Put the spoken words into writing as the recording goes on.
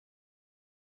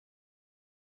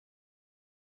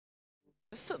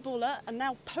footballer and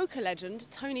now poker legend,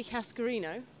 Tony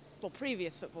Cascarino. Well,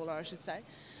 previous footballer, I should say.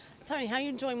 Tony, how are you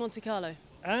enjoying Monte Carlo?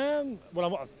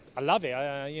 Well, I love it.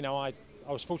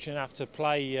 I was fortunate enough to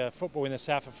play football in the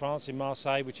south of France, in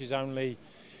Marseille, which is only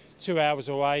 2 hours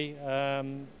away.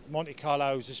 Monte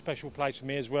Carlo is a special place for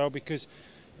me as well because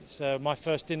it's my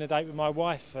first dinner date with my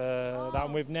wife that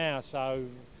I'm with now. So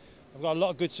I've got a lot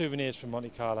of good souvenirs from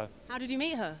Monte Carlo. How did you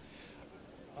meet her?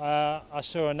 I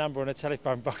saw a number on a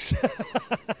telephone box.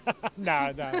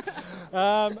 No.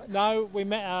 No, we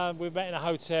met in a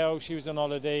hotel. She was on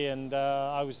holiday and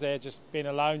I was there just being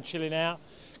alone, chilling out.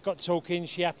 Got talking.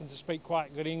 She happened to speak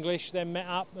quite good English. Then met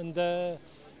up and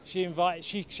she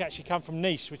actually come from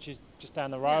Nice, which is just down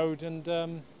the road,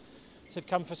 and said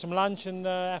come for some lunch. And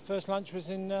our first lunch was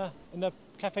in the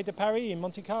Café de Paris in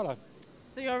Monte Carlo.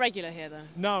 So you're a regular here, though?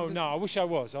 No, I wish I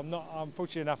was. I'm not.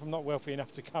 Unfortunately enough, I'm not wealthy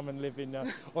enough to come and live in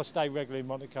or stay regularly in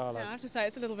Monte Carlo. Yeah, I have to say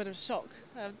it's a little bit of a shock.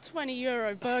 A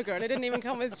 €20 burger, and it didn't even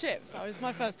come with chips. It was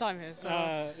my first time here,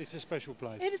 so it's a special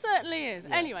place. It certainly is.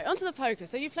 Yeah. Anyway, onto the poker.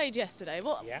 So you played yesterday.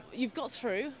 Yeah. You've got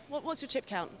through. What's your chip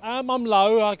count? I'm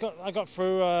low. I got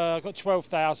through. I got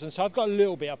 12,000, so I've got a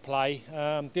little bit of play.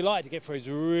 Delighted to get through. It's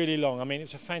really long. I mean,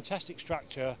 it's a fantastic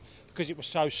structure because it was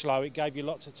so slow. It gave you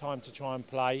lots of time to try and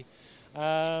play.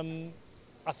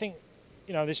 I think,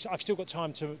 I've still got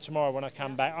time tomorrow when I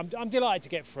come back. I'm delighted to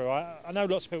get through. I know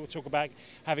lots of people talk about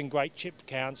having great chip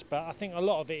counts, but I think a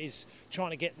lot of it is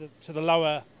trying to get to the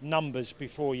lower numbers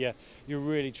before you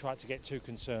really try to get too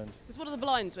concerned. Because what are the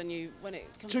blinds when it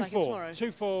comes back 2-4. in tomorrow?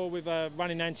 2-4 with a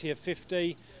running ante of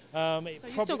 50. So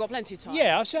you've still got plenty of time?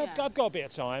 Yeah, I've got a bit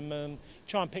of time.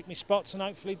 Try and pick my spots and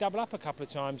hopefully double up a couple of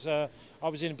times. I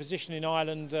was in a position in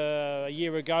Ireland a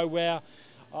year ago where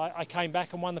I came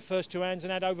back and won the first 2 hands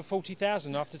and had over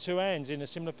 40,000 after 2 hands in a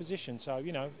similar position. So,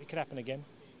 it could happen again.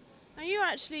 Now, you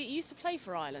used to play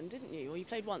for Ireland, didn't you? Or you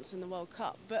played once in the World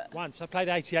Cup, but... Once. I played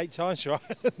 88 times for Oh,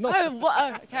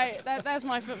 Ireland. okay. There's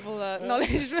my football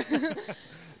knowledge.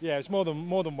 Yeah, it's more than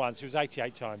once. It was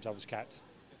 88 times I was capped.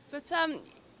 But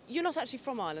you're not actually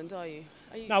from Ireland, are you?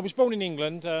 No, I was born in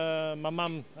England. My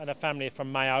mum and her family are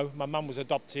from Mayo. My mum was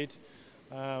adopted.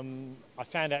 I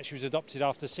found out she was adopted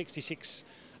after 66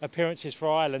 appearances for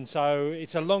Ireland, so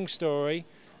it's a long story.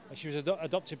 She was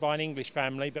adopted by an English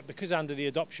family, but because under the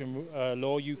adoption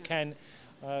law you can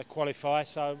qualify,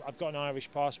 so I've got an Irish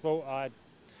passport.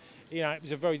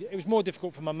 It was more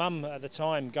difficult for my mum at the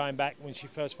time going back when she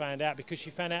first found out, because she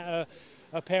found out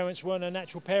her parents weren't her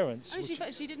natural parents. Oh,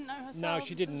 she didn't know herself? No,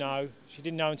 she didn't know. She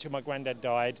didn't know until my granddad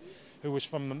died, who was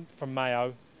from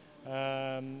Mayo.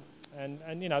 And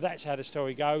that's how the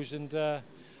story goes.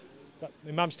 But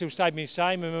my mum still stayed me the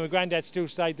same, and my granddad still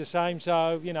stayed the same.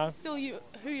 So Still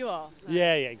who you are. So.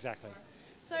 Yeah, exactly.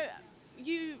 So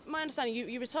my understanding,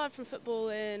 you retired from football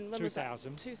in when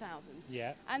 2000. was that? 2000.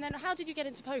 Yeah. And then how did you get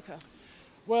into poker?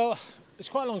 Well, it's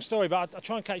quite a long story, but I'll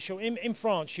try and cut it short. In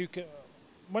France,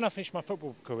 when I finished my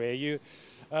football career,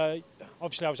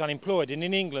 obviously I was unemployed, and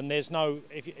in England there's no,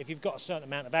 if you've got a certain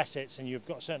amount of assets and you've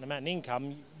got a certain amount of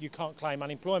income, you can't claim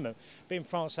unemployment. But in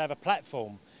France they have a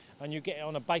platform and you get it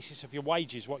on a basis of your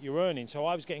wages, what you're earning. So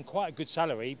I was getting quite a good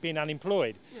salary being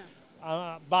unemployed.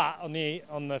 Yeah. But on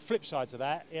the flip side to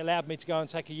that, it allowed me to go and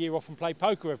take a year off and play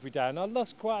poker every day, and I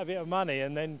lost quite a bit of money.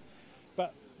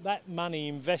 But that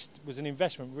money was an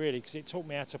investment really, because it taught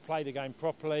me how to play the game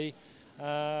properly.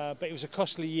 But it was a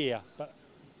costly year. But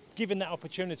given that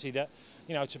opportunity to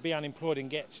be unemployed and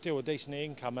get still a decent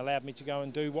income allowed me to go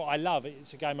and do what I love.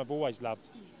 It's a game I've always loved.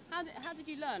 How did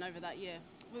you learn over that year?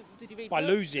 Did you read by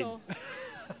books, losing.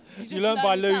 You learn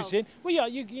by yourself? losing. Well, yeah,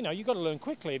 you've got to learn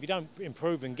quickly. If you don't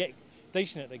improve and get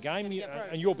decent at the game,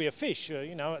 and you'll be a fish,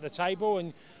 at the table,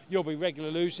 and you'll be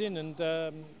regular losing, and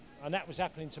that was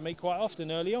happening to me quite often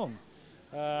early on.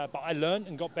 But I learned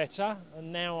and got better,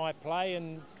 and now I play,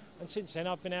 and since then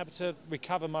I've been able to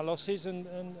recover my losses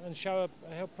and show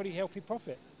a pretty healthy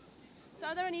profit. So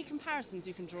are there any comparisons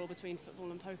you can draw between football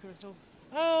and poker at all?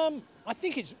 I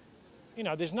think it's,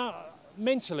 there's no...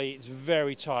 Mentally, it's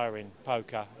very tiring,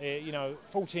 poker.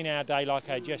 14-hour day like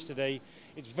I had yesterday.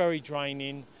 It's very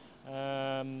draining.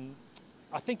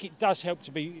 I think it does help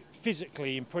to be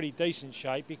physically in pretty decent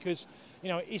shape because,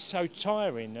 it is so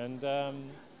tiring. And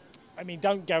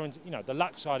don't guarantee, the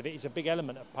luck side of it is a big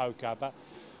element of poker. But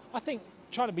I think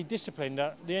trying to be disciplined,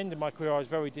 at the end of my career I was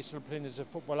very disciplined as a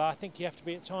footballer. I think you have to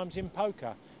be at times in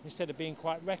poker instead of being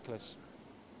quite reckless.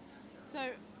 So,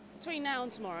 between now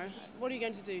and tomorrow, what are you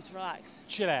going to do to relax?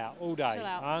 Chill out all day. Chill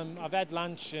out. I've had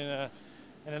lunch in a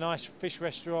nice fish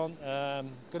restaurant.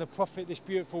 Going to profit this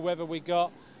beautiful weather we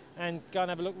got and go and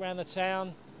have a look around the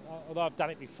town. although I've done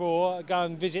it before, go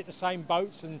and visit the same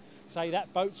boats and say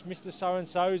that boat's Mr.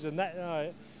 So-and-so's and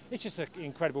that. It's just an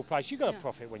incredible place. You've got to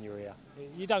profit when you're here.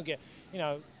 You don't get,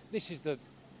 this is the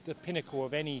pinnacle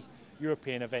of any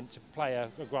European event, to play a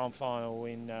grand final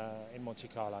in Monte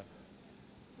Carlo.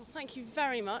 Well, thank you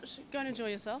very much. Go and enjoy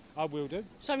yourself. I will do.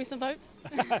 Show me some boats.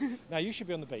 No, you should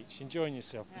be on the beach, enjoying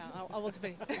yourself. Yeah, I want to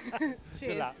be. Cheers.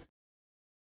 Good luck.